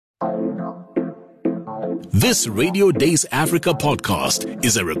This Radio Days Africa podcast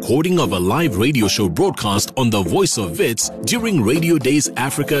is a recording of a live radio show broadcast on the Voice of Wits during Radio Days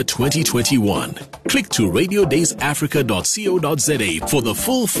Africa 2021. Click to radiodaysafrica.co.za for the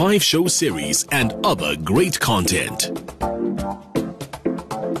full 5-show series and other great content.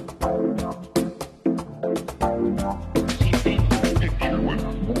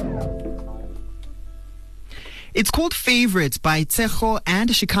 It's called Favorites by Tsecho and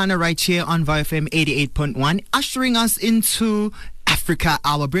Shikana right here on VOW 88.1, ushering us into Africa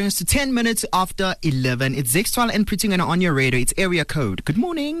Hour, bringing us to 10 minutes after 11. It's Zextwala and Pritinga on your radio. It's area code. Good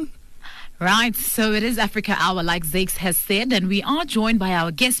morning. Right, so it is Africa Hour, like Zex has said, and we are joined by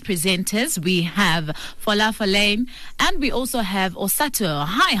our guest presenters. We have Fola Lane, and we also have Osato.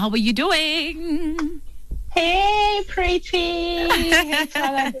 Hi, how are you doing? Hey, pretty. Hey,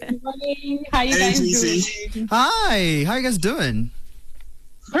 Tala, good morning. How you guys doing? Hi, how you guys doing?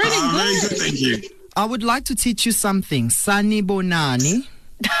 Pretty good. Very good, thank you. I would like to teach you something. Sani Bonani.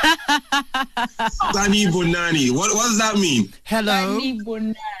 Sani Bonani. What does that mean? Hello. Sani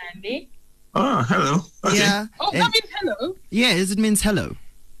Bonani. Oh, hello. Okay. Yeah. Oh, that means hello? Yes, it means hello.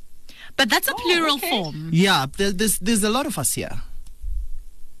 But that's a plural form. Yeah, there's a lot of us here.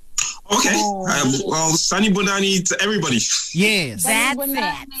 Okay. Oh. Well, Sani Bonani to everybody. Yes. That's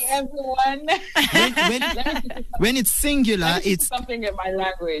Bonani, it. everyone. When it's singular, it's something in my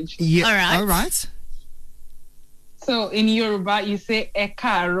language. yeah. All right. So in Yoruba, you say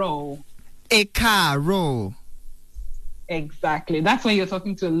ekaro. Ekaro. Exactly. That's when you're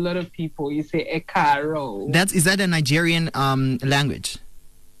talking to a lot of people. You say ekaro. Is that a Nigerian language?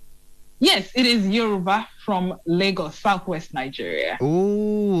 Yes, it is Yoruba from Lagos, southwest Nigeria.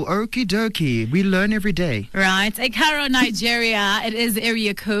 Oh, okie dokie. We learn every day. Right, Ekaro, Nigeria. It is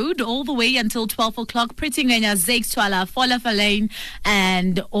area code all the way until 12 o'clock. Pritingenya, Zextwala, Fola Lane,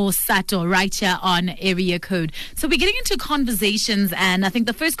 and Osato right here on area code. So we're getting into conversations, and I think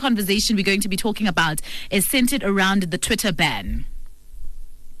the first conversation we're going to be talking about is centered around the Twitter ban.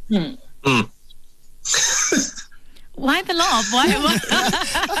 Why the laugh? Why? I'm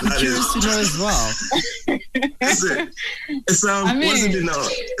curious to know as well. It's it's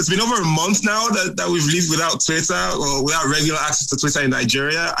been over a month now that we've lived without Twitter or without regular access to Twitter in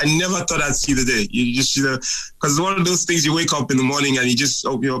Nigeria. I never thought I'd see the day. You just, because it's one of those things you wake up in the morning and you just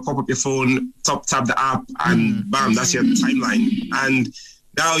pop up your phone, tap the app, and bam, that's your timeline. And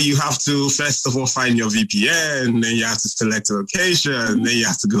now you have to, first of all, find your VPN, then you have to select a location, then you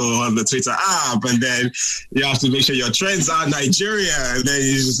have to go on the Twitter app, and then you have to make sure your trends are Nigeria, and then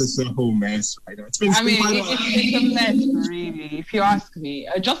it's a whole mess. It's a mess, really, if you ask me.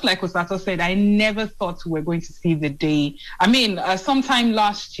 Just like Osato said, I never thought we were going to see the day. I mean, sometime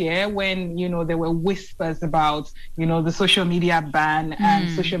last year when, there were whispers about, the social media ban and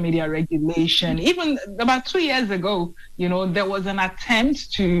social media regulation, even about 2 years ago, there was an attempt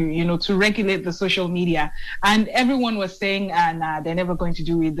to regulate the social media, and everyone was saying, nah, they're never going to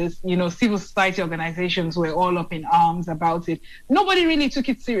do it. This, civil society organizations were all up in arms about it. Nobody really took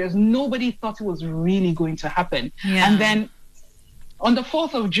it serious. Nobody thought it was really going to happen. Yeah. And then on the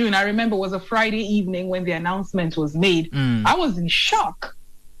 4th of June, I remember, was a Friday evening when the announcement was made. I was in shock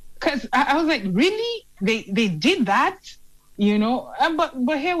because I was like, really? They did that?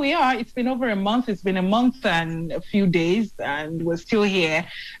 But here we are. It's been over a month. It's been a month and a few days, and we're still here.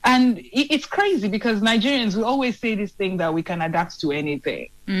 And it's crazy because Nigerians, we always say this thing that we can adapt to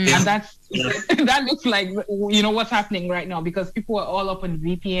anything. And that looks like, what's happening right now, because people are all up on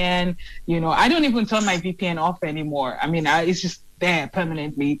VPN. I don't even turn my VPN off anymore. I mean, it's just there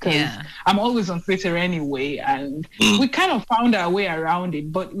permanently because I'm always on Twitter anyway, and we kind of found our way around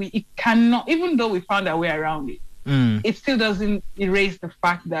it, but it cannot, even though we found our way around it, it still doesn't erase the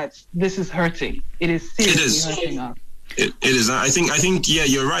fact that this is hurting. It is seriously hurting us. It is. I think. Yeah,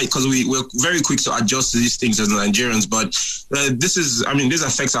 you're right, because we're very quick to adjust to these things as Nigerians. But this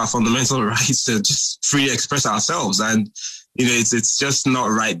affects our fundamental rights to just freely express ourselves. And it's just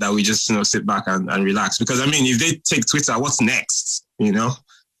not right that we just sit back and relax. Because if they take Twitter, what's next? How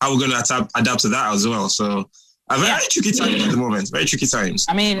are we going to adapt to that as well? So very tricky times at the moment. Very tricky times.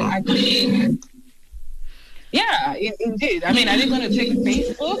 Yeah, indeed. Are they going to take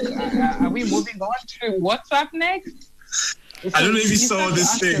Facebook? Are we moving on to WhatsApp next? I don't know if you saw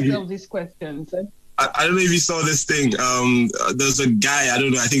this thing. These questions. I don't know if you saw this thing. There's a guy, I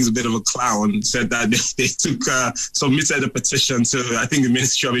don't know, I think he's a bit of a clown, said that they submitted a petition to, I think, the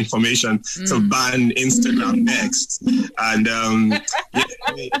Ministry of Information to ban Instagram next. And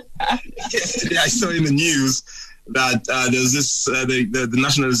yesterday I saw in the news that there's this the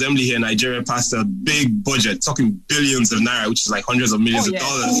National Assembly here in Nigeria passed a big budget, talking billions of naira, which is like hundreds of millions of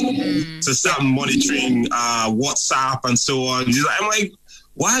dollars, to start monitoring WhatsApp and so on. I'm like,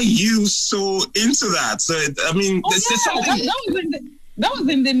 why are you so into that? So that was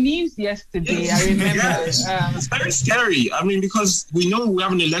in the news yesterday. I remember. Yes. It's very scary. I mean, because we know we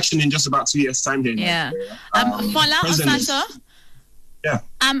have an election in just about 2 years' time. Here. Yeah. Fola Osato. Yeah.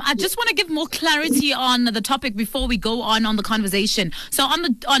 I just want to give more clarity on the topic before we go on the conversation. So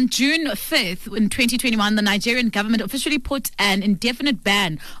on June 5th in 2021, the Nigerian government officially put an indefinite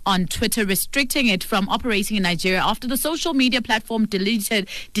ban on Twitter, restricting it from operating in Nigeria after the social media platform deleted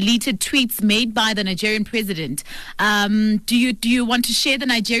tweets made by the Nigerian president. Do you want to share the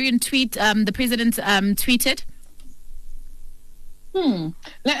Nigerian tweet the president tweeted?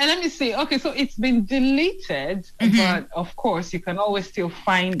 Let me see. Okay, so it's been deleted, but of course you can always still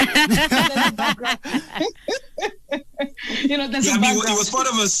find it. There's a background. It was part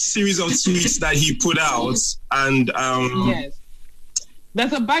of a series of tweets that he put out, and yes,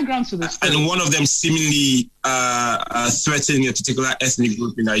 there's a background to this. And one of them seemingly threatening a particular ethnic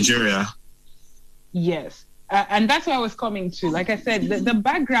group in Nigeria. Yes. And that's what I was coming to. Like I said, the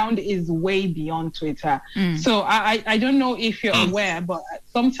background is way beyond Twitter. So I don't know if you're aware, but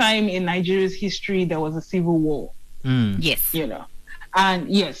sometime in Nigeria's history, there was a civil war. Yes. And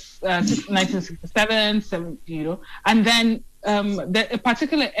yes, 1967, and then a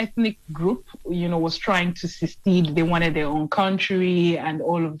particular ethnic group, was trying to secede. They wanted their own country and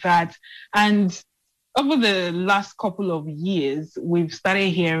all of that. And over the last couple of years, we've started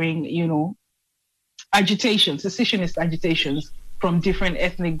hearing, secessionist agitations from different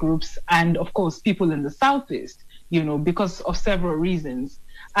ethnic groups and, of course, people in the Southeast, because of several reasons.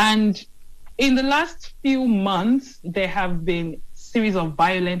 And in the last few months, there have been series of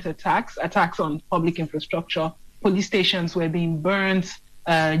violent attacks on public infrastructure. Police stations were being burnt,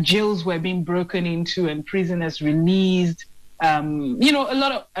 jails were being broken into and prisoners released. A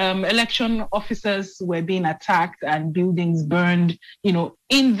lot of election officers were being attacked and buildings burned,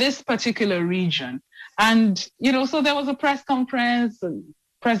 in this particular region. And, so there was a press conference, the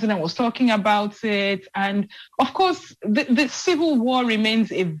president was talking about it. And of course, the civil war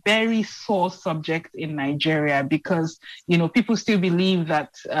remains a very sore subject in Nigeria because, people still believe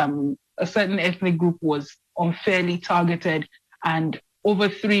that a certain ethnic group was unfairly targeted and over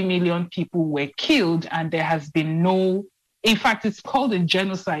 3 million people were killed. And there has been in fact, it's called a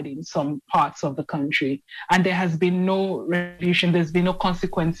genocide in some parts of the country. And there has been no retribution, there's been no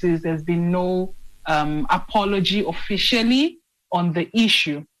consequences, there's been no apology officially on the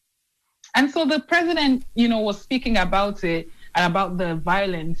issue. And so the president, was speaking about it and about the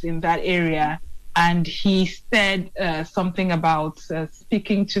violence in that area. And he said something about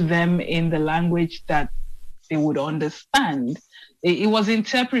speaking to them in the language that they would understand. It was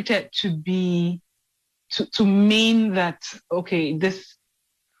interpreted to be, to mean that, okay, this,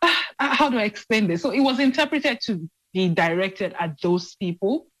 how do I explain this? So it was interpreted to be directed at those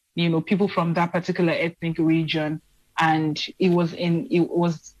people, people from that particular ethnic region, and it was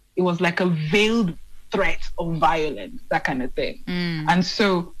like a veiled threat of violence, that kind of thing. And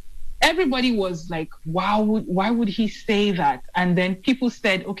so everybody was like, why would he say that? And then people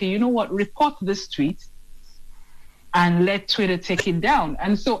said, okay, you know what, report this tweet and let Twitter take it down.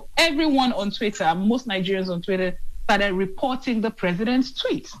 And so everyone on Twitter, most Nigerians on Twitter, started reporting the president's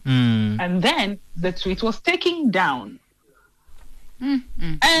tweet. And then the tweet was taken down.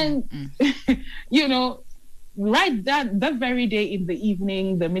 And, right that very day in the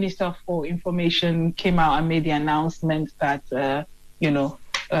evening, the Minister for Information came out and made the announcement that,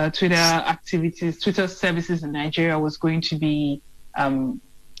 Twitter services in Nigeria was going to be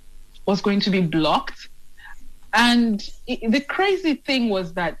blocked. And the crazy thing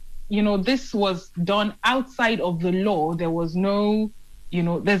was that, this was done outside of the law. There was no,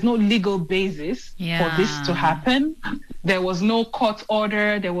 there's no legal basis for this to happen. There was no court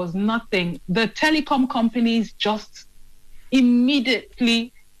order. There was nothing. The telecom companies just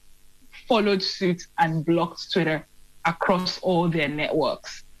immediately followed suit and blocked Twitter across all their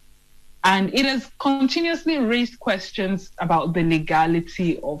networks. And it has continuously raised questions about the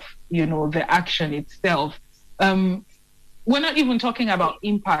legality of, the action itself. We're not even talking about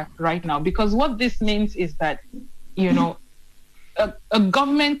impact right now, because what this means is that, a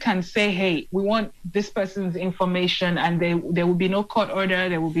government can say, hey, we want this person's information, and there will be no court order,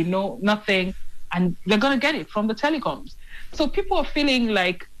 there will be nothing, and they're going to get it from the telecoms. So people are feeling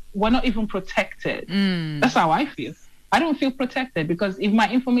like we're not even protected. That's how I feel. I don't feel protected, because if my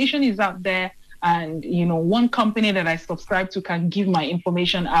information is out there and, one company that I subscribe to can give my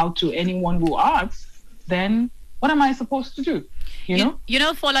information out to anyone who asks, then what am I supposed to do? You know? You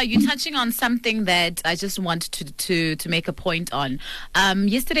know, Fola, you're touching on something that I just want to make a point on.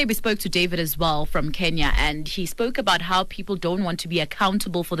 Yesterday we spoke to David as well from Kenya, and he spoke about how people don't want to be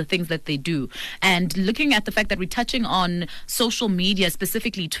accountable for the things that they do. And looking at the fact that we're touching on social media,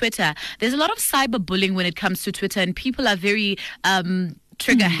 specifically Twitter, there's a lot of cyberbullying when it comes to Twitter, and people are very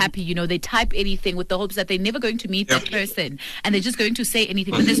trigger happy. You know, they type anything with the hopes that they're never going to meet that person, and they're just going to say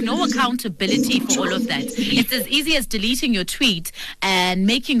anything, but there's no accountability for all of that. It's as easy as deleting your tweet and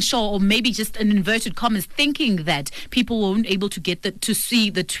making sure, or maybe just an inverted commas, thinking that people won't able to get to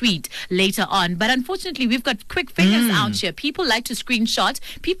see the tweet later on. But unfortunately, we've got quick fingers out here. People like to screenshot,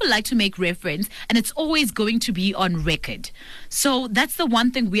 people like to make reference, and it's always going to be on record. So that's the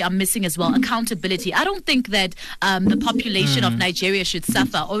one thing we are missing as well, accountability. I don't think that the population of Nigeria should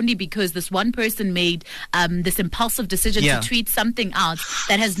suffer only because this one person made this impulsive decision to tweet something out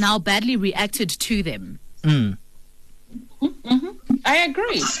that has now badly reacted to them. I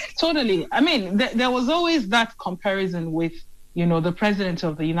agree, totally. I mean, there was always that comparison with, you know, the president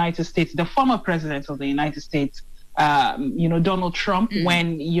of the United States, the former president of the United States, you know, Donald Trump,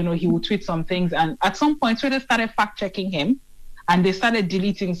 when, you know, he would tweet some things, and at some point Twitter started fact-checking him, and they started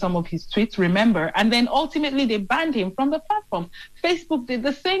deleting some of his tweets, remember? And then ultimately they banned him from the platform. Facebook did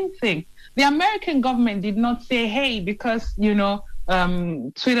the same thing. The American government did not say, hey, because, you know,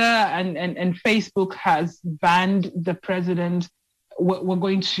 Twitter and Facebook has banned the president, we're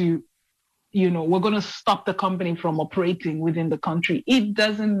going to, you know, we're going to stop the company from operating within the country. It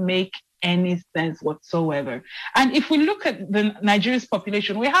doesn't make any sense whatsoever. And if we look at the Nigeria's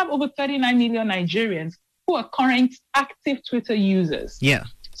population, we have over 39 million Nigerians who are current active Twitter users. Yeah.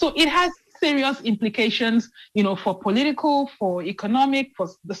 So it has serious implications, you know, for political, for economic, for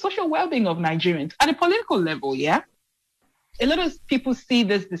the social well-being of Nigerians at a political level. Yeah. A lot of people see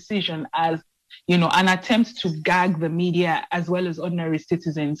this decision as, you know, an attempt to gag the media as well as ordinary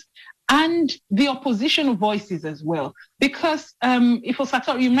citizens and the opposition voices as well. Because if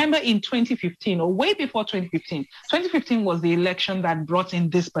Osato, remember in 2015 or way before 2015 was the election that brought in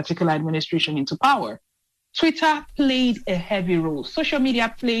this particular administration into power. Twitter played a heavy role. Social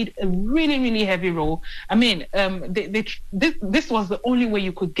media played a really, really heavy role. I mean, this was the only way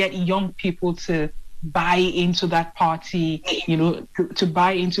you could get young people to buy into that party, you know, to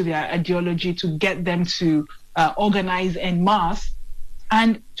buy into their ideology, to get them to organize en masse.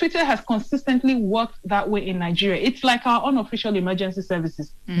 And Twitter has consistently worked that way in Nigeria. It's like our unofficial emergency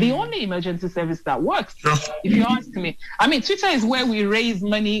services, the only emergency service that works, if you ask me. I mean, Twitter is where we raise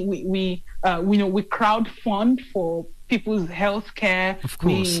money. We crowdfund for people's health care. Of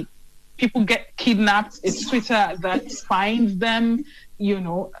course. People get kidnapped. It's Twitter that finds them, you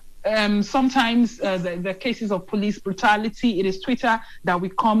know. Sometimes the cases of police brutality, it is Twitter that we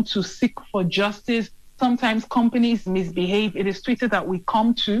come to seek for justice. Sometimes companies misbehave. It is Twitter that we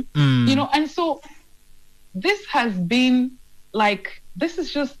come to, you know. And so this has been this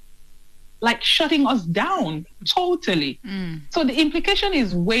is just like shutting us down totally. So the implication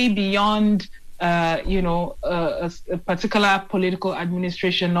is way beyond, you know, a particular political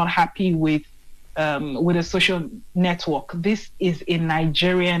administration not happy with a social network. This is a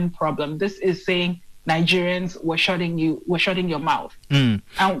Nigerian problem. This is saying Nigerians, we're shutting your mouth. And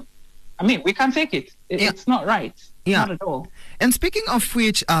I mean, we can't take it. It's not right. Not at all. And speaking of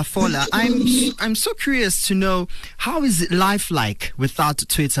which, Fola, I'm so curious to know, how is life like without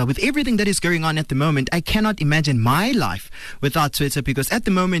Twitter? With everything that is going on at the moment, I cannot imagine my life without Twitter, because at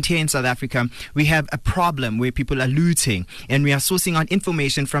the moment here in South Africa, we have a problem where people are looting, and we are sourcing out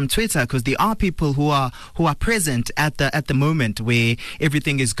information from Twitter because there are people who are present at the moment where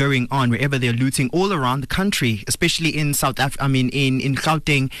everything is going on, wherever they're looting all around the country, especially in South Africa. I mean, in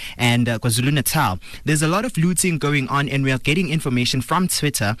Gauteng and KwaZulu-Natal. There's a lot of looting going on, and we are getting information from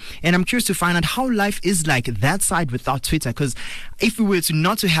Twitter, and I'm curious to find out how life is like that side without Twitter, because if we were to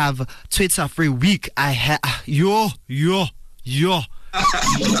not to have Twitter for a week,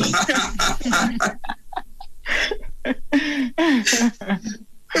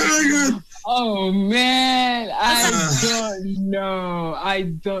 oh man, I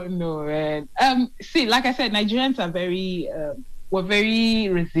don't know, man. See, like I said, Nigerians are we're very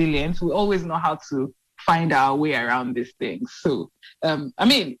resilient. We always know how to find our way around these things. So, I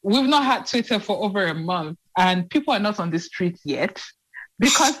mean, we've not had Twitter for over a month, and people are not on the streets yet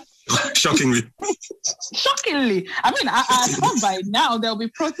because... Shockingly. I mean, I thought by now there'll be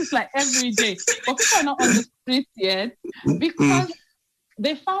protests like every day, but people are not on the streets yet because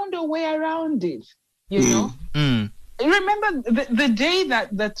they found a way around it, you know? Remember the day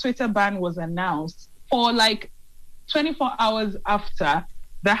that the Twitter ban was announced, for like 24 hours after,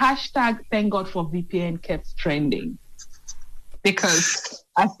 the hashtag "Thank God for VPN" kept trending because,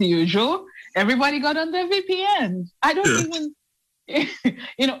 as usual, everybody got on their VPN. I don't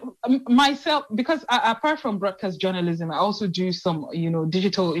even, myself, because apart from broadcast journalism, I also do some,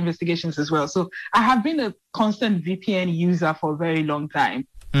 digital investigations as well. So I have been a constant VPN user for a very long time.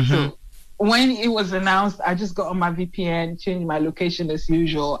 Mm-hmm. So when it was announced, I just got on my VPN, changed my location as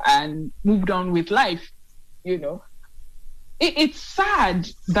usual, and moved on with life. It's sad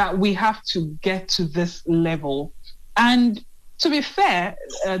that we have to get to this level. And to be fair,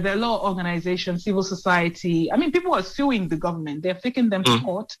 there are a lot of organizations, civil society. I mean, people are suing the government. They're taking them to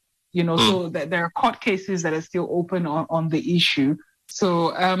court, so that there are court cases that are still open on the issue.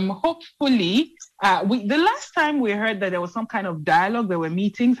 So hopefully, the last time we heard that there was some kind of dialogue, there were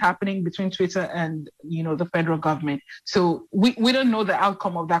meetings happening between Twitter and, the federal government. So we don't know the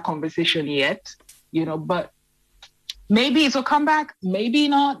outcome of that conversation yet, but maybe it will come back, maybe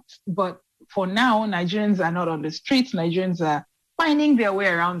not. But for now, Nigerians are not on the streets. Nigerians are finding their way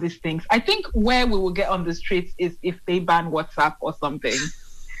around these things. I think where we will get on the streets is if they ban WhatsApp or something.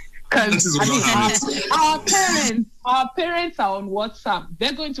 Because our parents are on WhatsApp.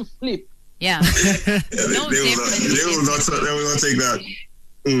 They're going to flip. Yeah. They will not take that.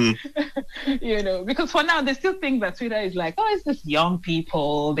 Because for now they still think that Twitter is like, it's just young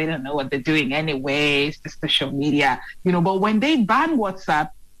people. They don't know what they're doing anyway. It's just social media. But when they ban WhatsApp,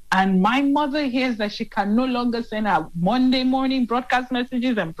 and my mother hears that she can no longer send her Monday morning broadcast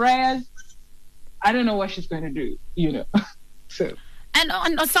messages and prayers, I don't know what she's going to do. So. And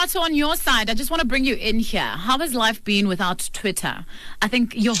Osato, on your side, I just want to bring you in here. How has life been without Twitter? I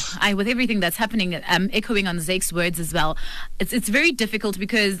think with everything that's happening, echoing on Zake's words as well, it's very difficult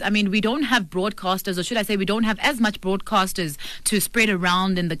because, we don't have broadcasters, or should I say we don't have as much broadcasters to spread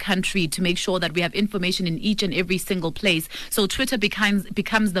around in the country to make sure that we have information in each and every single place. So Twitter becomes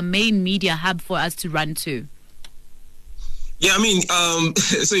the main media hub for us to run to. Yeah,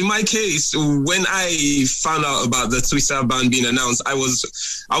 so in my case, when I found out about the Twitter ban being announced,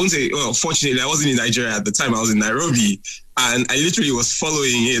 fortunately, I wasn't in Nigeria at the time. I was in Nairobi, and I literally was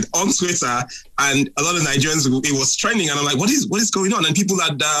following it on Twitter, and a lot of Nigerians, it was trending, and I'm like, what is going on? And people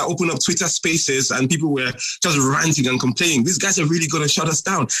had opened up Twitter spaces, and people were just ranting and complaining. These guys are really going to shut us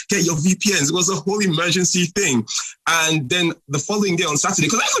down. Get your VPNs. It was a whole emergency thing. And then the following day on Saturday,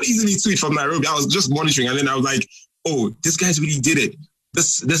 because I could easily tweet from Nairobi, I was just monitoring, and then I was like, oh, this guy's really did it.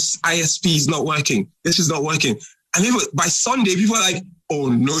 This ISP is not working. This is not working. And then by Sunday, people are like, oh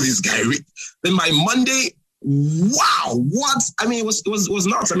no, this guy. Then by Monday, wow, what? It was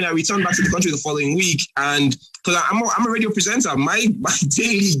nuts. I returned back to the country the following week, and because I'm a radio presenter, my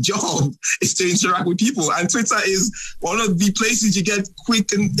daily job is to interact with people, and Twitter is one of the places you get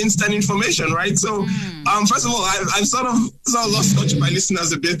quick and instant information, right? So, first of all, I've sort of lost touch with my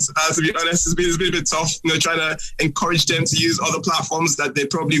listeners a bit. To be honest, it's been a bit tough, trying to encourage them to use other platforms that they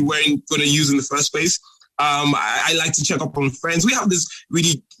probably weren't going to use in the first place. I like to check up on friends. We have this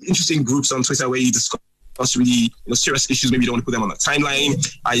really interesting groups on Twitter where you discuss really serious issues. Maybe you don't want to put them on the timeline.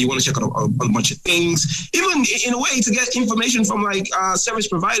 You want to check out a bunch of things. Even in a way to get information from service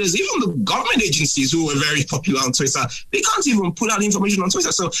providers, even the government agencies who were very popular on Twitter, they can't even put out information on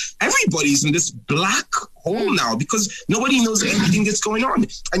Twitter. So everybody's in this black hole now because nobody knows anything that's going on.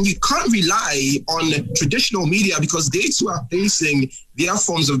 And you can't rely on traditional media because they too are facing their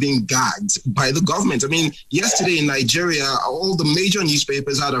forms of being gagged by the government. Yesterday in Nigeria, all the major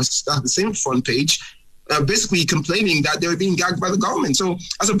newspapers had the same front page, basically complaining that they were being gagged by the government. So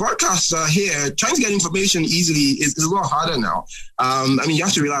as a broadcaster here, trying to get information easily is a lot harder now. You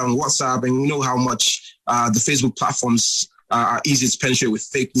have to rely on WhatsApp, and we know how much the Facebook platforms are easy to penetrate with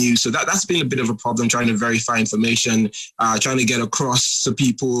fake news. So that's been a bit of a problem, trying to verify information, trying to get across to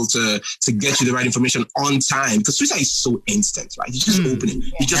people to get you the right information on time. Because Twitter is so instant, right? You just open it.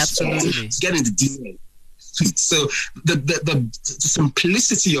 You just get in the DNA. So the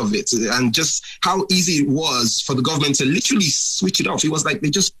simplicity of it and just how easy it was for the government to literally switch it off. It was like they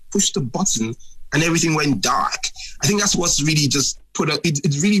just pushed the button and everything went dark. I think that's what's really just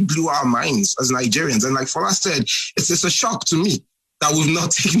it really blew our minds as Nigerians. And like Fola said, it's a shock to me that we've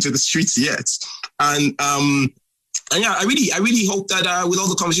not taken to the streets yet. And yeah, I really hope that with all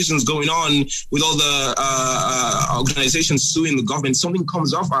the conversations going on, with all the organizations suing the government, something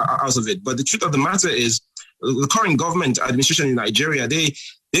comes off out of it. But the truth of the matter is, the current government administration in Nigeria, they're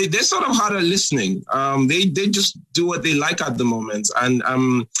sort of harder listening. They just do what they like at the moment. And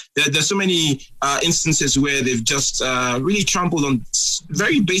there's so many instances where they've just really trampled on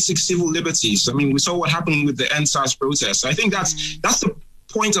very basic civil liberties. We saw what happened with the EndSARS protests. I think that's the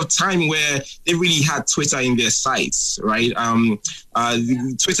point of time where they really had Twitter in their sights, right?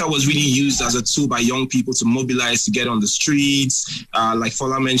 Twitter was really used as a tool by young people to mobilize, to get on the streets, like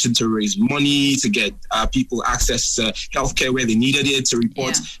Fola mentioned, to raise money, to get people access to healthcare where they needed it, to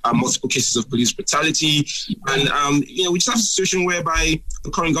report multiple cases of police brutality. And, we just have a situation whereby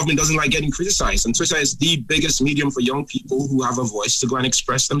the current government doesn't like getting criticized. And Twitter is the biggest medium for young people who have a voice to go and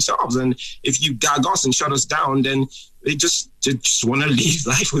express themselves. And if you gag us and shut us down, then they just want to live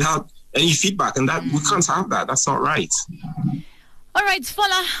life without any feedback. And that we can't have that. That's not right. All right,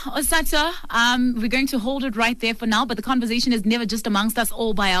 Fola Osato, we're going to hold it right there for now, but the conversation is never just amongst us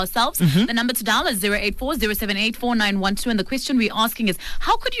all by ourselves. The number to dial is 084-078-4912, and the question we're asking is,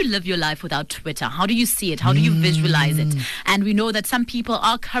 how could you live your life without Twitter? How do you see it? How do you visualize it? And we know that some people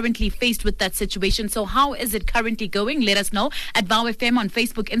are currently faced with that situation, so how is it currently going? Let us know at VOW FM on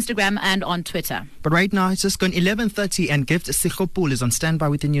Facebook, Instagram, and on Twitter. But right now, it's just gone 11:30, and Gift Sekgopolo is on standby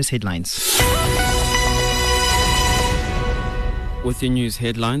with the news headlines. With the news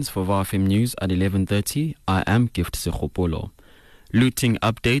headlines for VOW FM News at 11:30, I am Gift Sekgopolo. Looting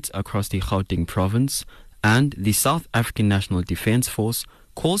updates across the Gauteng province, and the South African National Defence Force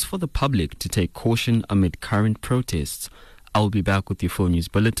calls for the public to take caution amid current protests. I'll be back with the full news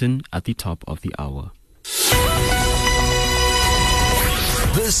bulletin at the top of the hour.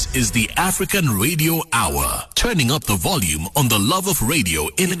 This is the African Radio Hour, turning up the volume on the love of radio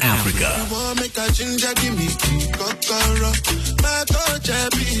in Africa. If you want make a ginger, give me the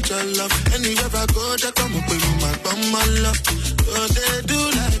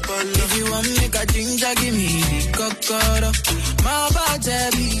cocoa. My body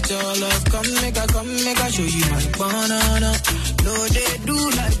beat your love. Come make a show you my banana. No, they do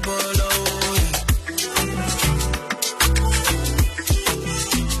like bolo.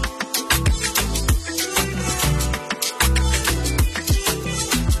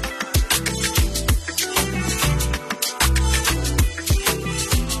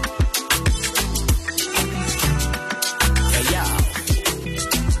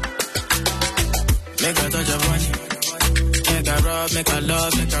 Make a touch upon it. Make a rub, make a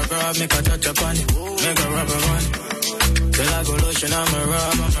love, make a rub, make a touch upon it. Make a rub upon it. Till I go lotion, I'm a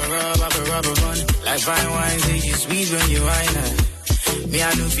rub upon it. Like fine wine, say you sweet when you wine it. Me,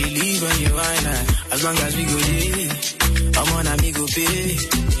 I don't feel leave when you wine it. As long as we go there, I'm on amigo pay.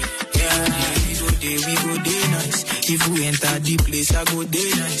 Yeah, we go day nice. If we enter the place, I go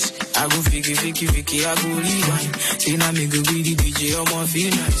day nice. I go fiki, I go rewind. Say now me go be the DJ, I'ma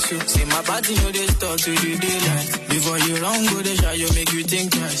feel nice. So, say my party know they start to the daylight. Before you run, go the shot, you make you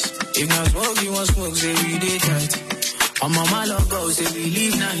think twice. If not smoke, you want smoke, say we day tight. I'm on my love go, say we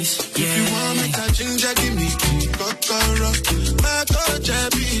live nice. Yeah. If you want me to ginger, give me the cocoa. My coach, I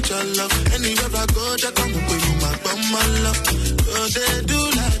beat your love. Anywhere I go, just come up with my bum, my love. So they do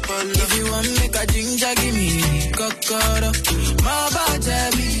like bolo. If you want me to ginger, give me the cocoa. My body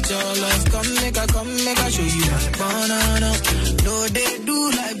beat your love. Come make a show you my banana. No, they do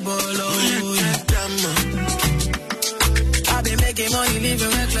like bolo. I've been making money, living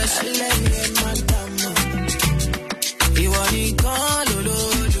reckless. I let me my damn. You want me call,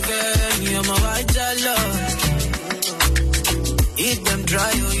 you feel me, I'm a white love. If them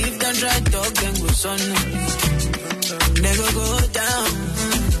try, talk, then go son. Never go down.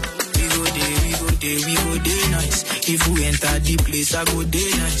 We go day nice. If we enter the place, I go day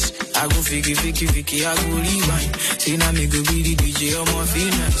nice. I go fiki, I go rewind. Say now me go be the DJ, I'ma feel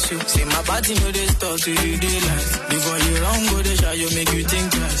nice. So, say my party know they start to the daylight. Before you run, go the shot, you make you think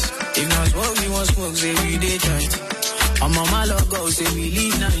twice. If not smoke, you want smoke, say we day tight. I'm on my love go, say we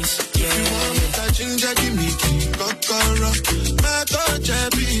live nice. Yeah. If you want me to ginger, give me the cocoa. My coach, I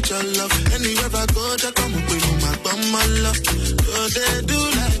beat your love. Anywhere I go, just come up with my bum, my love. So they do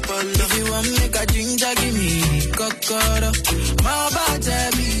like bolo. If you want me to ginger, give me the cocoa. My body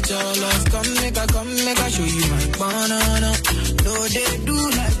beat your love. Come make a show you my banana. No, they do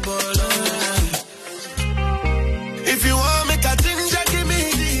like bolo. If you want me to ginger, give me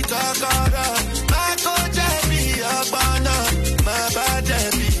the cocoa. My coach, I beat your banana. My body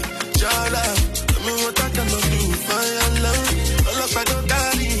beat your love. I mean, what I cannot do for your love. All of I don't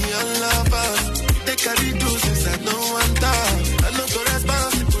carry your love. They carry two since I know one time. I know go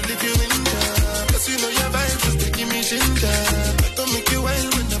responsible if you in there. Cause you know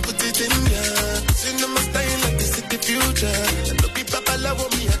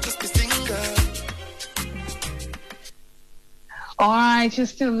right, you're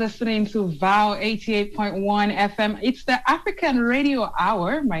still listening to VOW 88.1 FM. It's the African Radio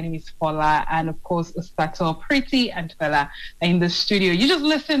Hour. My name is Fola, and of course, Ustato, Pretty, and Fela in the studio. You just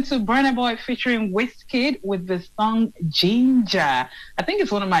listened to Burna Boy featuring Wizkid with the song Ginger. I think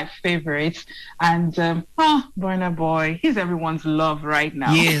it's one of my favorites. And Burna Boy, he's everyone's love right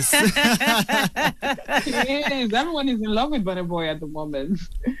now. Yes. He is. Everyone is in love with Burna Boy at the moment.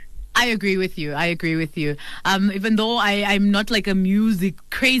 I agree with you. Even though I'm not like a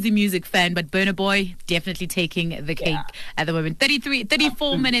crazy music fan, but Burna Boy definitely taking the cake at the moment.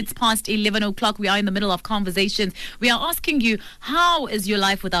 34 minutes past 11 o'clock. We are in the middle of conversations. We are asking you, how is your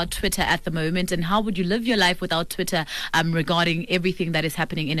life without Twitter at the moment? And how would you live your life without Twitter regarding everything that is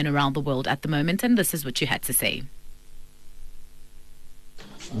happening in and around the world at the moment? And this is what you had to say.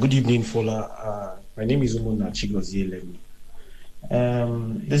 Good evening, Fola. My name is Umuna Chigozielemi.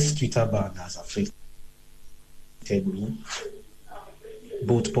 This Twitter ban has affected me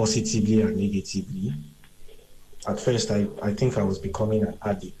both positively and negatively. At first, I think I was becoming an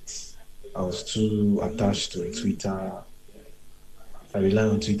addict. I was too attached to Twitter. I rely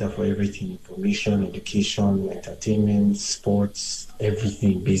on Twitter for everything: information, education, entertainment, sports,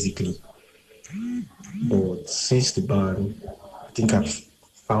 everything basically. But since the ban, I think I've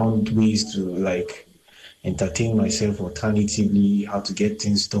found ways to entertain myself alternatively, how to get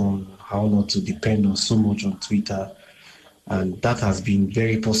things done, how not to depend on so much on Twitter. And that has been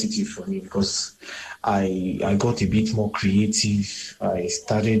very positive for me because I got a bit more creative. I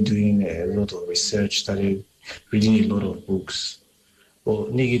started doing a lot of research, started reading a lot of books.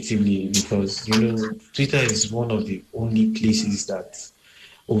 But negatively, because, Twitter is one of the only places that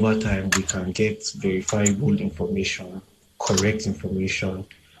over time we can get verifiable information, correct information,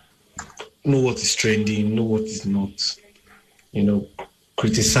 know what is trending, know what is not,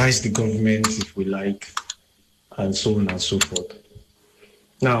 criticize the government if we like, and so on and so forth.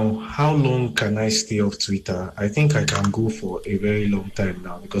 Now, how long can I stay off Twitter? I think I can go for a very long time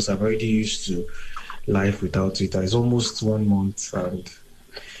now because I've already used to life without Twitter. It's almost 1 month and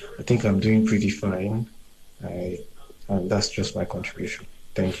I think I'm doing pretty fine. And that's just my contribution.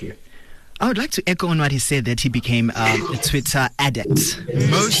 Thank you. I would like to echo on what he said, that he became a Twitter addict.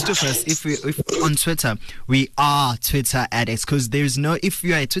 Most of us, if on Twitter, we are Twitter addicts because if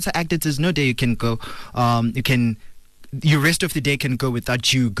you are a Twitter addict, there's no day you can go, your rest of the day can go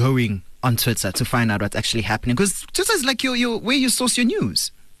without you going on Twitter to find out what's actually happening, because Twitter is like your where you source your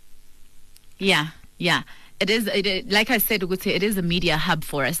news. Yeah. It is, like I said, it is a media hub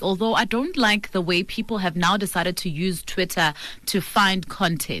for us. Although I don't like the way people have now decided to use Twitter to find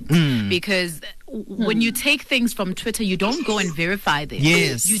content. Because when you take things from Twitter, you don't go and verify them.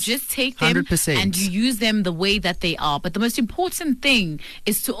 Yes. You just take them 100%. and you use them the way that they are. But the most important thing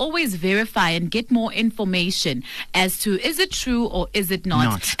is to always verify and get more information as to, is it true or is it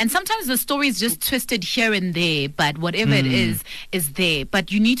not? And sometimes the story is just twisted here and there, but whatever it is there.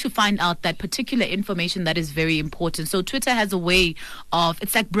 But you need to find out that particular information that is very important. So Twitter has a way of,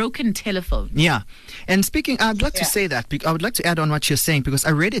 it's like broken telephone. Yeah. And speaking, I'd like to say that, I would like to add on what you're saying, because I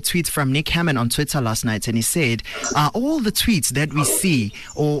read a tweet from Nick Hammond on Twitter last night, and he said, all the tweets that we see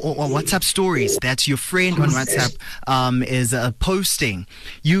or WhatsApp stories that your friend on WhatsApp is posting,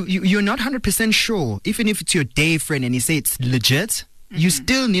 you're not 100% sure, even if it's your day friend and you say it's legit, you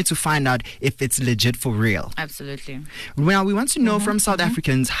still need to find out if it's legit for real. Absolutely. Well, we want to know from South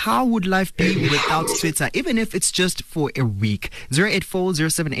Africans, how would life be without Twitter, even if it's just for a week?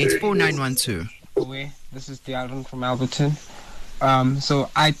 084-078-4912. This is Dialon from Alberton. So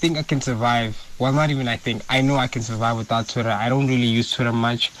I think I can survive. Well, not even I think. I know I can survive without Twitter. I don't really use Twitter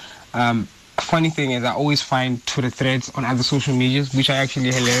much. Funny thing is, I always find Twitter threads on other social medias, which are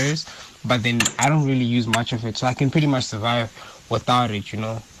actually hilarious. But then I don't really use much of it, so I can pretty much survive without it,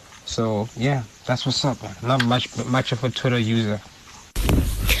 So yeah, that's what's up, man. Not much of a Twitter user.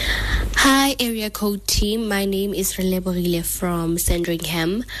 Hi, Area Code team. My name is Releborile from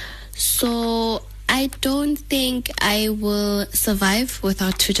Sandringham. So I don't think I will survive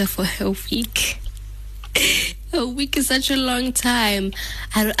without Twitter for a week. A week is such a long time.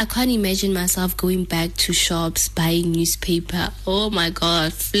 I can't imagine myself going back to shops, buying newspaper. Oh my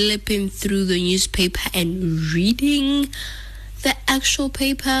God, flipping through the newspaper and reading the actual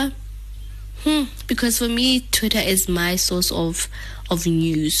paper. Because for me, Twitter is my source of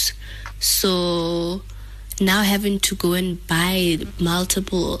news. So now having to go and buy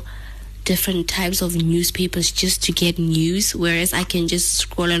multiple different types of newspapers just to get news, whereas I can just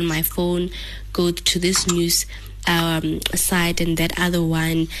scroll on my phone, go to this news site and that other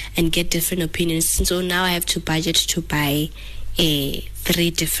one and get different opinions. So now I have to budget to buy 3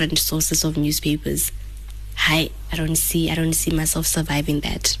 different sources of newspapers. I don't see myself surviving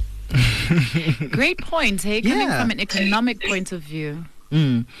that. Great point, hey? Coming from an economic point of view.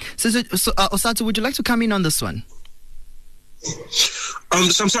 So Osato, would you like to come in on this one? So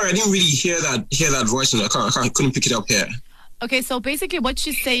I'm sorry, I didn't really hear that voice, and I couldn't pick it up here. Okay, so basically what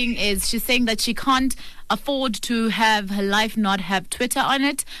she's saying that she can't afford to have her life not have Twitter on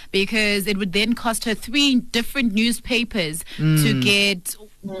it, because it would then cost her 3 different newspapers to get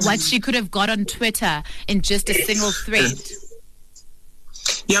what she could have got on Twitter in just a single thread.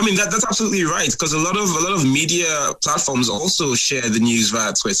 Yeah, I mean that's absolutely right, because a lot of media platforms also share the news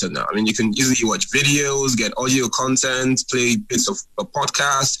via Twitter now. I mean, you can easily watch videos, get audio content, play bits of a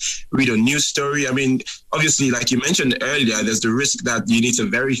podcast, read a news story. I mean, obviously, like you mentioned earlier, there's the risk that you need to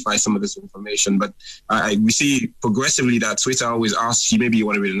verify some of this information. But we see progressively that Twitter always asks you, maybe you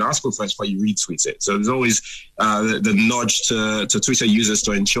want to read an article first before you retweet it. So there's always the nudge to Twitter users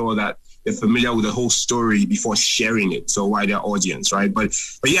to ensure that they're familiar with the whole story before sharing it to a wider audience, right? But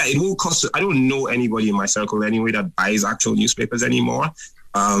yeah, it will cost. I don't know anybody in my circle anyway that buys actual newspapers anymore.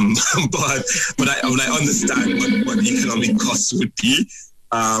 But I understand what the economic costs would be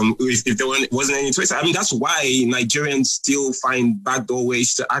if there wasn't any Twitter. I mean, that's why Nigerians still find backdoor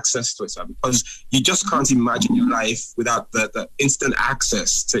ways to access Twitter, because you just can't imagine your life without the instant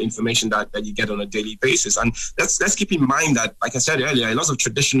access to information that you get on a daily basis. And let's keep in mind that, like I said earlier, lots of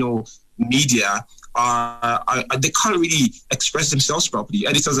traditional media they can't really express themselves properly.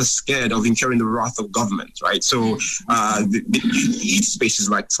 Editors are scared of incurring the wrath of government, right? So you need spaces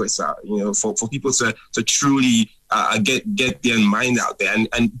like Twitter, for people to truly get their mind out there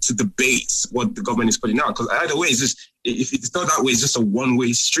and to debate what the government is putting out. Because either way, if it's not that way, it's just a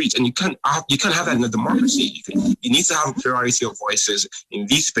one-way street, and you can't have that in a democracy. You need to have a plurality of voices in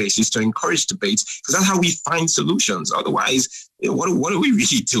these spaces to encourage debate, because that's how we find solutions. Otherwise, what are we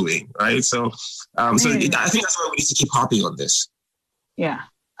really doing, right? So I think that's why we need to keep harping on this. Yeah,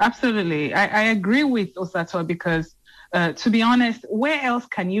 absolutely. I agree with Osato, because to be honest, where else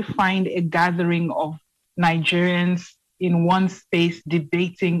can you find a gathering of Nigerians in one space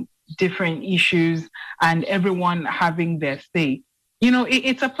debating different issues and everyone having their say?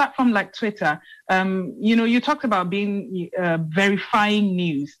 It's a platform like Twitter. You talked about being verifying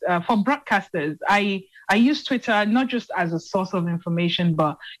news. For broadcasters, I use Twitter not just as a source of information,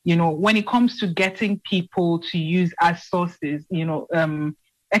 but, when it comes to getting people to use as sources,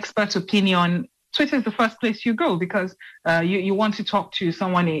 expert opinion, Twitter is the first place you go, because you want to talk to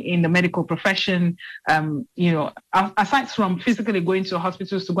someone in the medical profession. Aside from physically going to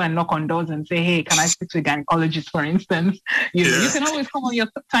hospitals to go and knock on doors and say, hey, can I speak to a gynecologist, for instance? You can always come on your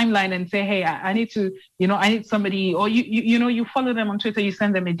timeline and say, hey, I need to, I need somebody, or you follow them on Twitter, you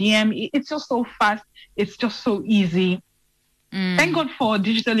send them a DM. It's just so fast. It's just so easy. Thank God for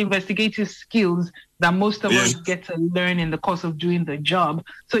digital investigative skills that most of us get to learn in the course of doing the job.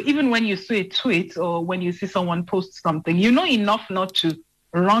 So even when you see a tweet or when you see someone post something, you know enough not to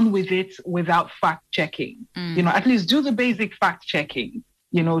run with it without fact checking. At least do the basic fact checking,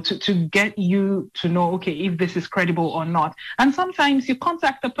 to get you to know, okay, if this is credible or not. And sometimes you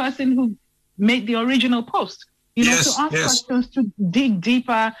contact the person who made the original post, to ask questions, to dig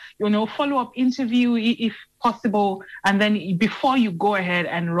deeper, follow-up interview if possible, and then before you go ahead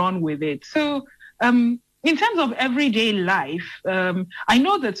and run with it. So in terms of everyday life, I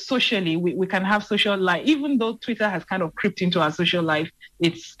know that socially we can have social life, even though Twitter has kind of crept into our social life.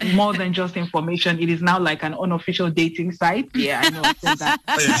 It's more than just information. It is now like an unofficial dating site. Yeah, I know. I said that.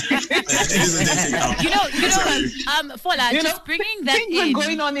 Fola, just bringing that things in. Are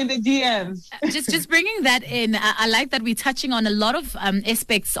going on in the DMs. just bringing that in. I like that we're touching on a lot of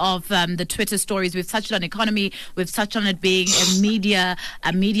aspects of the Twitter stories. We've touched on economy. We've touched on it being a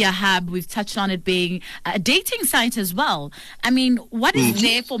media hub. We've touched on it being a dating site as well. I mean, what is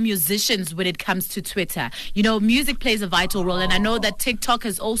there for musicians when it comes to Twitter? Music plays a vital role, and I know that TikTok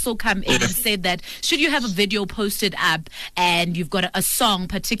has also come in and said that should you have a video posted up and you've got a song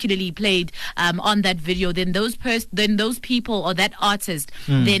particularly played on that video, then those people or that artist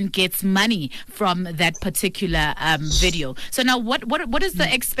then gets money from that particular video. So now, what is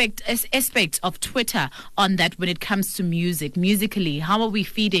the aspect of Twitter on that when it comes to music? Musically, how are we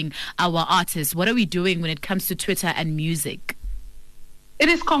feeding our artists? What are we doing when it comes to Twitter and music? It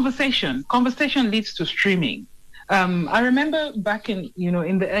is conversation. Conversation leads to streaming. I remember back in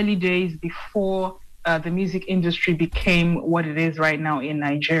the early days before the music industry became what it is right now in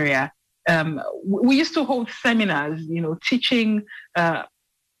Nigeria. We used to hold seminars, teaching,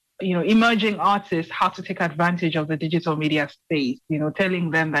 emerging artists how to take advantage of the digital media space,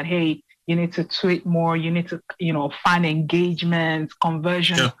 telling them that, hey, You need to tweet more. You need to, fan engagement,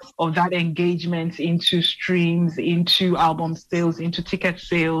 conversion of that engagement into streams, into album sales, into ticket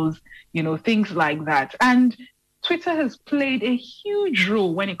sales, things like that. And Twitter has played a huge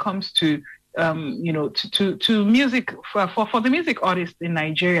role when it comes to, to music for the music artists in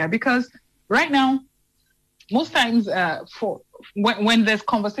Nigeria, because right now, most times when there's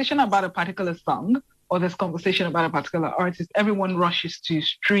conversation about a particular song or there's conversation about a particular artist, everyone rushes to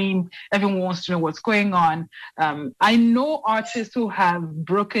stream. Everyone wants to know what's going on. I know artists who have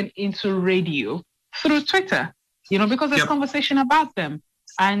broken into radio through Twitter, because there's conversation about them.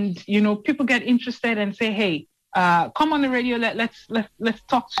 And, people get interested and say, hey, come on the radio, let's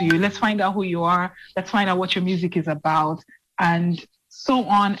talk to you. Let's find out who you are. Let's find out what your music is about. And so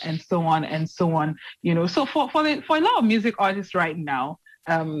on and so on and so on. So for a lot of music artists right now,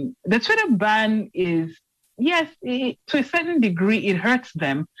 the Twitter ban is, yes, to a certain degree, it hurts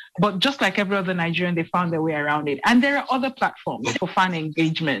them. But just like every other Nigerian, they found their way around it. And there are other platforms for fan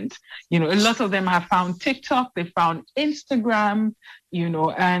engagement. A lot of them have found TikTok, they found Instagram,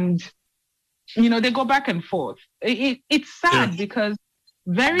 and, they go back and forth. It's sad because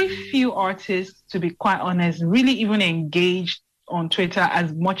very few artists, to be quite honest, really even engaged on Twitter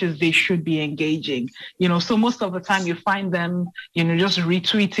as much as they should be engaging. So most of the time you find them, just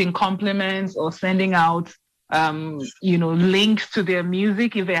retweeting compliments or sending out, links to their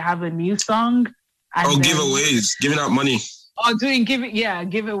music if they have a new song. And giveaways, giving out money. Or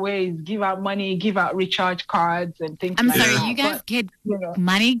giveaways, give out money, give out recharge cards and things like that. I'm sorry, you guys get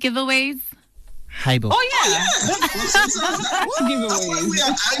money giveaways? Hybo. Oh yeah, that's why we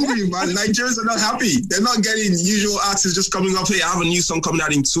are angry, man. Nigerians are not happy. They're not getting usual artists just coming up. Hey, I have a new song coming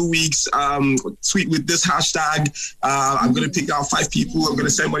out in 2 weeks. Tweet with this hashtag. I'm gonna pick out 5 people. I'm gonna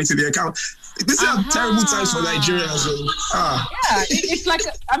send money to their account. This is terrible times for Nigeria. It's like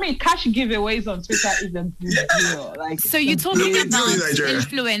cash giveaways on Twitter is a big deal. So you're talking about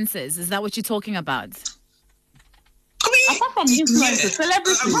influencers? Is that what you're talking about? Apart from influencers,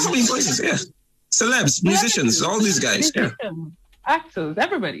 celebrities. Yeah. Celebs, musicians, all these guys. Actors,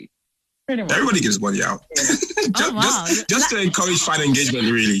 everybody. Pretty much. Everybody gives money out. just to encourage fan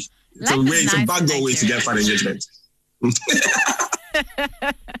engagement, really. It's a backdoor way to get fan engagement.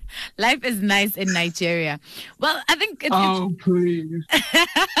 Life is nice in Nigeria. Well, I think... please.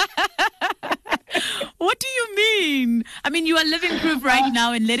 What do you mean? You are living proof right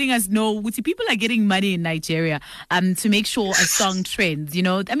now and letting us know people are getting money in Nigeria to make sure a song trends,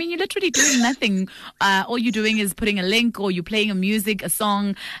 you're literally doing nothing. All you're doing is putting a link or you're playing a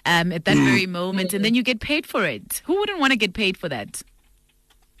song at that very moment, and then you get paid for it. Who wouldn't want to get paid for that?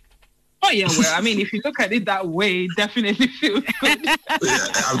 Oh yeah, well, if you look at it that way, it definitely feels good. I'm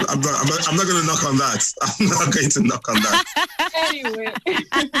not going to knock on that. I'm not going to knock on that. Anyway,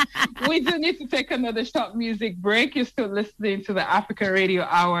 we do need to take another short music break. You're still listening to the Africa Radio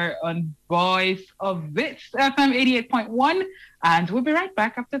Hour on Voice of Wits, FM 88.1, and we'll be right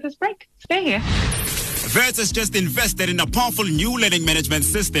back after this break. Stay here. VETS has just invested in a powerful new learning management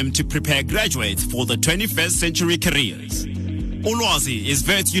system to prepare graduates for the 21st century careers. Ulwazi is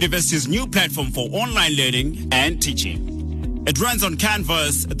VETS University's new platform for online learning and teaching. It runs on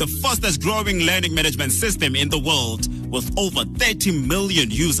Canvas, the fastest growing learning management system in the world, with over 30 million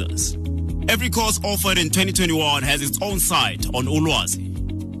users. Every course offered in 2021 has its own site on Ulwazi.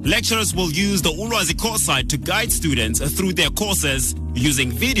 Lecturers will use the Ulwazi course site to guide students through their courses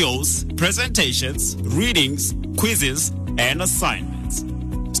using videos, presentations, readings, quizzes, and assignments.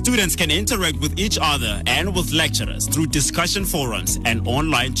 Students can interact with each other and with lecturers through discussion forums and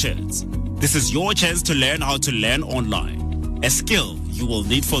online chats. This is your chance to learn how to learn online, a skill you will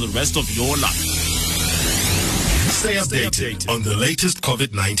need for the rest of your life. Stay updated on the latest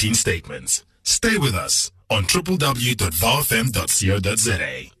COVID-19 statements. Stay with us on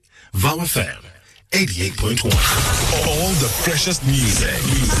www.vowfm.co.za. VOW FM 88.1. All the freshest music.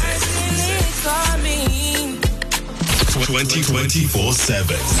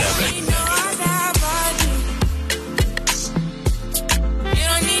 24/7.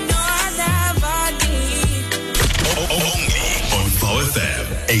 Only on VOW FM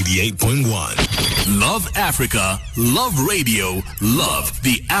 88.1. Love Africa, love radio, love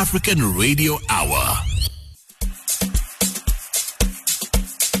the African Radio Hour.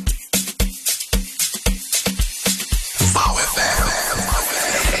 VOW FM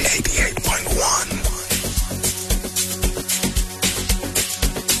 88.1.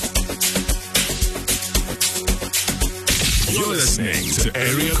 You're listening to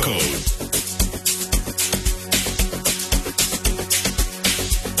Area Code.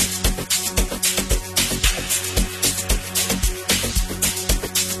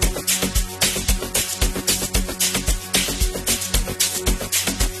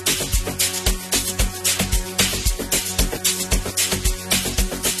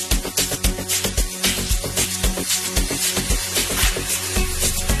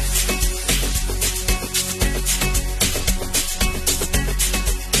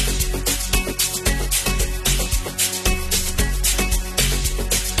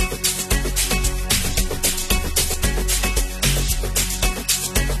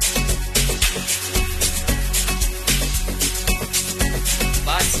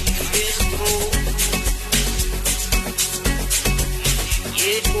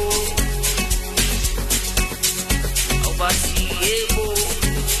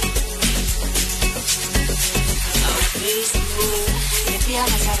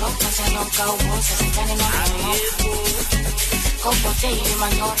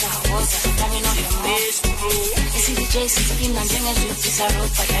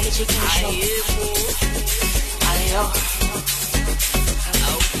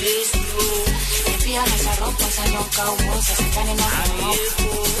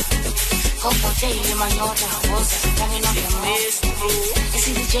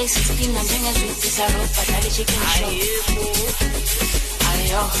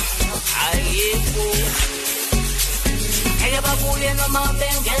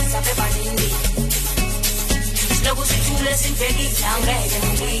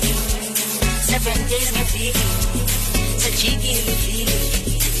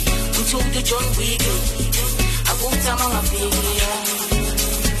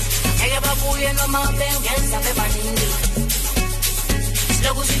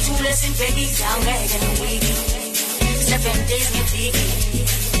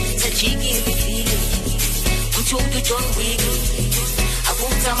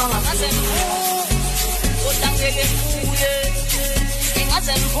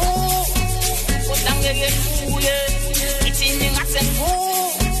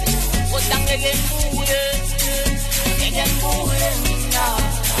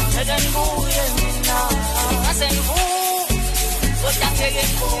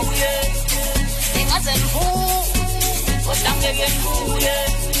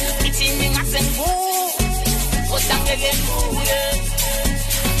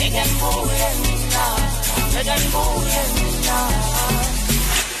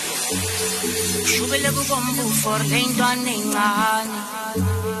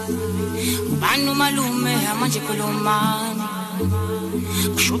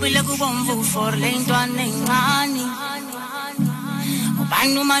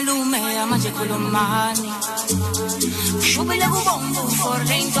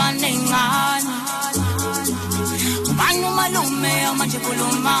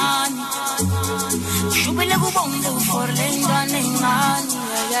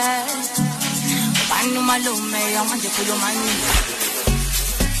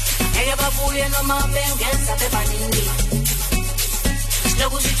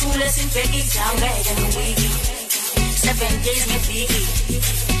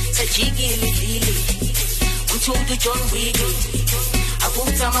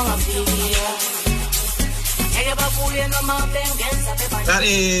 That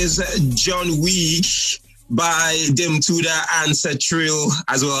is John Week by Dim Tudor and Cetril,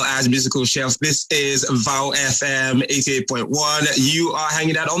 as well as Musical Chefs. This is VOW FM 88.1. You are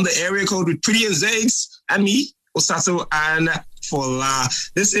hanging out on the area code with Pretty and Zags and me, Osato and Fola.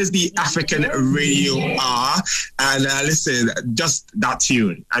 This is the African Radio Hour. And listen, just that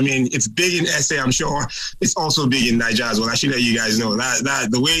tune. I mean, it's big in SA, I'm sure. It's also big in Nigeria as well. I should let you guys know that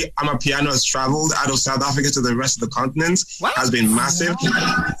the way Amapiano has traveled out of South Africa to the rest of the continent has been massive.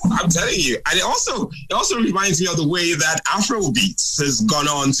 I'm telling you. And it also reminds me of the way that Afrobeats has gone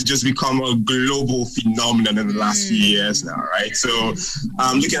on to just become a global phenomenon in the last few years now, right? So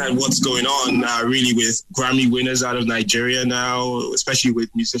looking at what's going on really with Grammy winners out of Nigeria now, especially with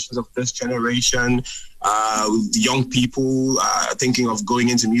musicians of this generation, young people thinking of going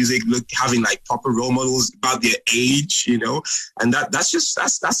into music, having like proper role models about their age, you know, and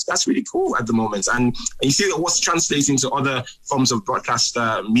that's really cool at the moment. And you see that what's translating to other forms of broadcast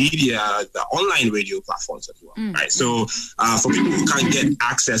media, the online radio platforms as well, right? So for people who can't get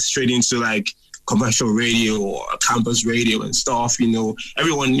access straight into like commercial radio or campus radio and stuff, you know,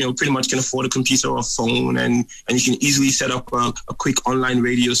 everyone, you know, pretty much can afford a computer or a phone, and you can easily set up a quick online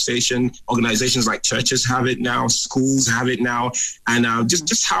radio station. Organizations like churches have it now, schools have it now, and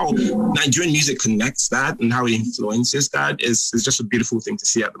just how Nigerian music connects that and how it influences that is just a beautiful thing to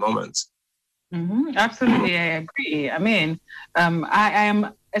see at the moment. Mm-hmm. Absolutely, I agree. I mean, I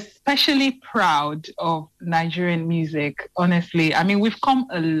am especially proud of Nigerian music, honestly. I mean, we've come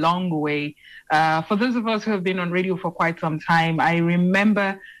a long way. For those of us who have been on radio for quite some time, I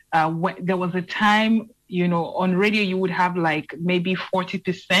remember when there was a time, you know, on radio you would have like maybe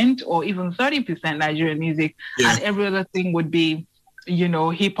 40% or even 30% Nigerian music, and every other thing would be, you know,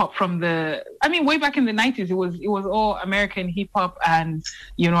 hip hop from way back in the 90s, it was all American hip hop and,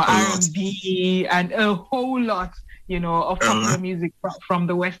 you know, R&B and a whole lot, you know, of popular music from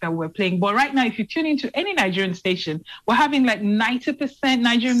the West that we're playing. But right now, if you tune into any Nigerian station, we're having like 90%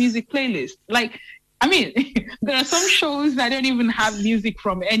 Nigerian music playlist. Like, I mean, there are some shows that don't even have music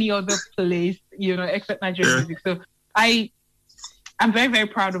from any other place, you know, except Nigerian music. So I I'm very, very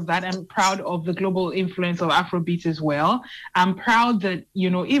proud of that. I'm proud of the global influence of Afrobeat as well. I'm proud that,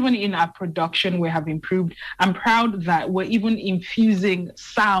 even in our production, we have improved. I'm proud that we're even infusing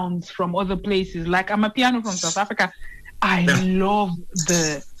sounds from other places. Like, I'm a piano from South Africa. I love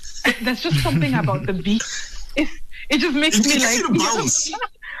there's just something about the beat. It just makes me like...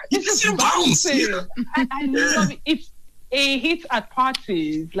 It just bounce. I love it. It's a hit at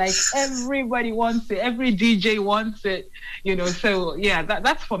parties. Like, everybody wants it. Every DJ wants it. So yeah,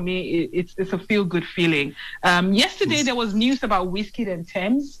 that's for me. It's a feel good feeling. Yesterday there was news about Wizkid and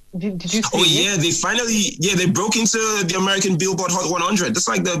Thames. Did you see? Oh yeah, they broke into the American Billboard Hot 100. That's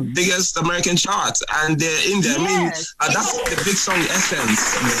like the biggest American chart, and they're in there. Yes. I mean, that's the big song Essence.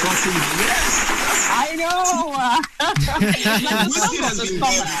 Yes. I know. Wizkid has been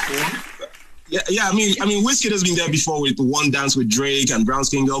there before. Yeah. I mean, Wizkid has been there before with One Dance with Drake and Brown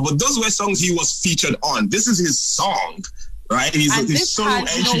Skin Girl, but those were songs he was featured on. This is his song, right? He's solo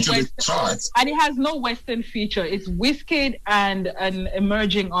entry to the charts, and it has no Western feature. It's Wizkid and an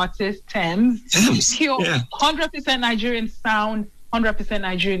emerging artist, Thames. Pure, 100% Nigerian sound, 100%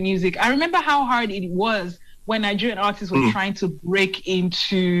 Nigerian music. I remember how hard it was when Nigerian artists were trying to break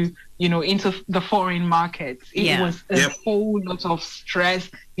into the foreign markets. It was a whole lot of stress.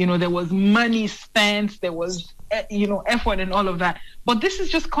 There was money spent, there was, effort and all of that. But this is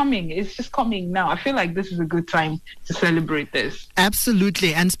just coming. It's just coming now. I feel like this is a good time to celebrate this.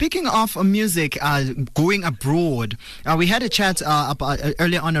 Absolutely. And speaking of music, going abroad, we had a chat about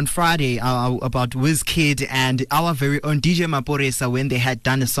earlier on Friday about Wizkid and our very own DJ Maporesa when they had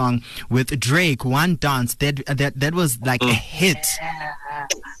done a song with Drake, One Dance. That was like a hit.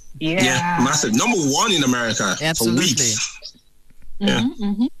 Yeah, massive. Number one in America for weeks. Yeah.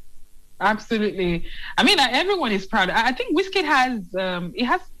 Mm-hmm. Absolutely. I mean, everyone is proud. I think Wizkid has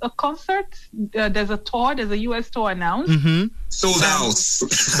a concert. There's a tour. There's a US tour announced. Mm-hmm. Sold out.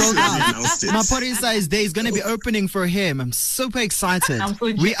 Maporisa is there. Is going to be opening for him. I'm super excited.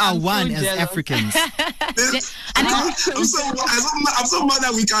 We are one as Africans. I'm so mad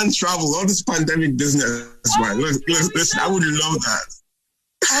that we can't travel. All this pandemic business, man. Listen, I would love that.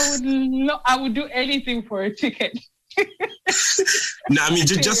 I would do anything for a ticket. No, I mean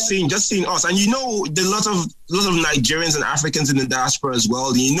just seeing us, and the lot of Nigerians and Africans in the diaspora as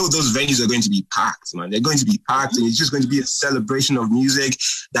well. Those venues are going to be packed, man. They're going to be packed, and it's just going to be a celebration of music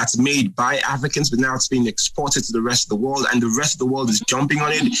that's made by Africans, but now it's being exported to the rest of the world, and the rest of the world is jumping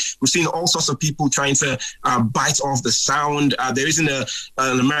on it. We're seeing all sorts of people trying to bite off the sound. There isn't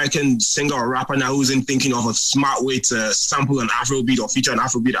an American singer or rapper now who isn't thinking of a smart way to sample an Afrobeat or feature an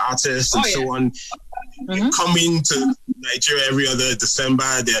Afrobeat artist and so on. Coming to Nigeria every other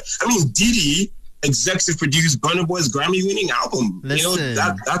December. Diddy executive produced Burna Boy's Grammy-winning album. Listen.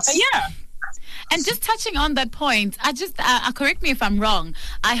 That's And just touching on that point, I just correct me if I'm wrong.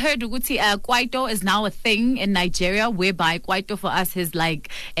 I heard Uguti Kwaito is now a thing in Nigeria, whereby Kwaito for us is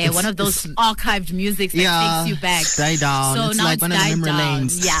like one of those archived music that takes you back. Die down. So it's now like it's one of the memory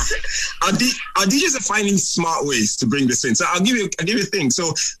lanes. Yeah. Our DJs are finding smart ways to bring this in. So I'll give you a thing.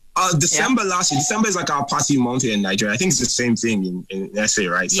 So December last year, December is like our party month here in Nigeria. I think it's the same thing in SA,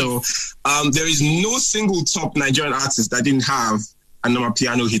 right? Yes. So there is no single top Nigerian artist that didn't have a number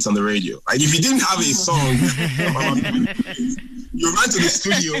piano hit on the radio. Like, if you didn't have a song, you ran to the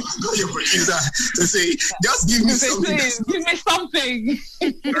studio and got your producer to say, just give me something. Give me something.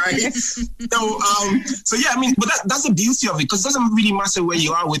 Right? So yeah, but that's the beauty of it, because it doesn't really matter where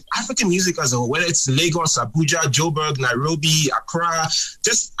you are with African music as a whole, whether it's Lagos, Abuja, Joburg, Nairobi, Accra.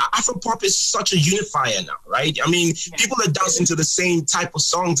 Just Afropop is such a unifier now, right? People are dancing to the same type of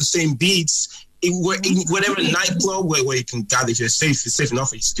songs, the same beats. In whatever nightclub where you can gather, if you're safe enough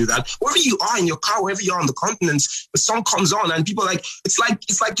for you to do that. Wherever you are in your car, wherever you are on the continent, the song comes on and people are like, it's like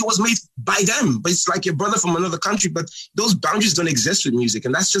it was made by them, but it's like your brother from another country. But those boundaries don't exist with music,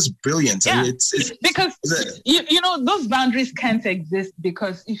 and that's just brilliant. Yeah. And it's because those boundaries can't exist,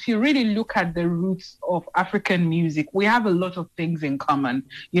 because if you really look at the roots of African music, we have a lot of things in common.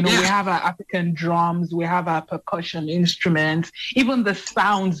 We have our African drums, we have our percussion instruments, even the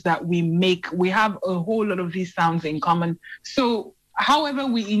sounds that we make. We have a whole lot of these sounds in common. So however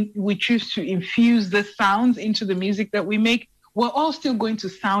we choose to infuse the sounds into the music that we make, we're all still going to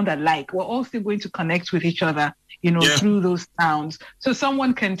sound alike. We're all still going to connect with each other, through those sounds. So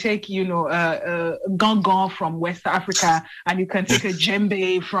someone can take, a gong from West Africa, and you can take a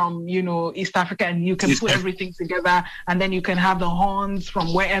djembe from, East Africa, and you can put everything together, and then you can have the horns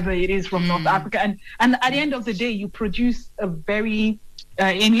from wherever it is from North Africa. And at the end of the day, you produce a very...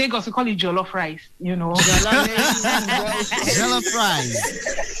 in Lagos, we call it jollof rice, Jollof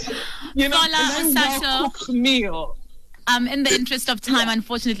rice. A well-cooked meal. In the interest of time,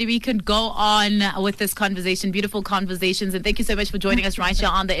 unfortunately, we could go on with this conversation, beautiful conversations, and thank you so much for joining us right here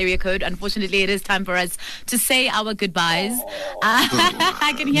on the area code. Unfortunately, it is time for us to say our goodbyes.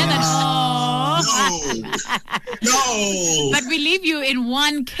 I can hear that. No. But we leave you in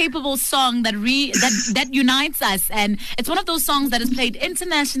one capable song that unites us, and it's one of those songs that is played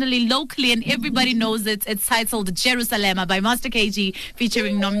internationally, locally, and everybody knows it. It's titled Jerusalem by Master KG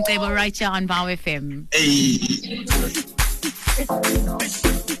featuring Nomtebo right here on VOW FM.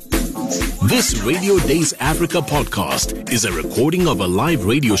 This Radio Days Africa podcast is a recording of a live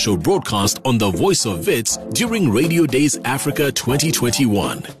radio show broadcast on the Voice of Wits during Radio Days Africa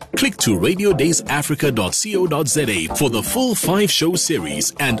 2021. Click to radiodaysafrica.co.za for the full 5-show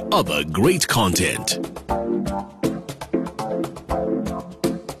series and other great content.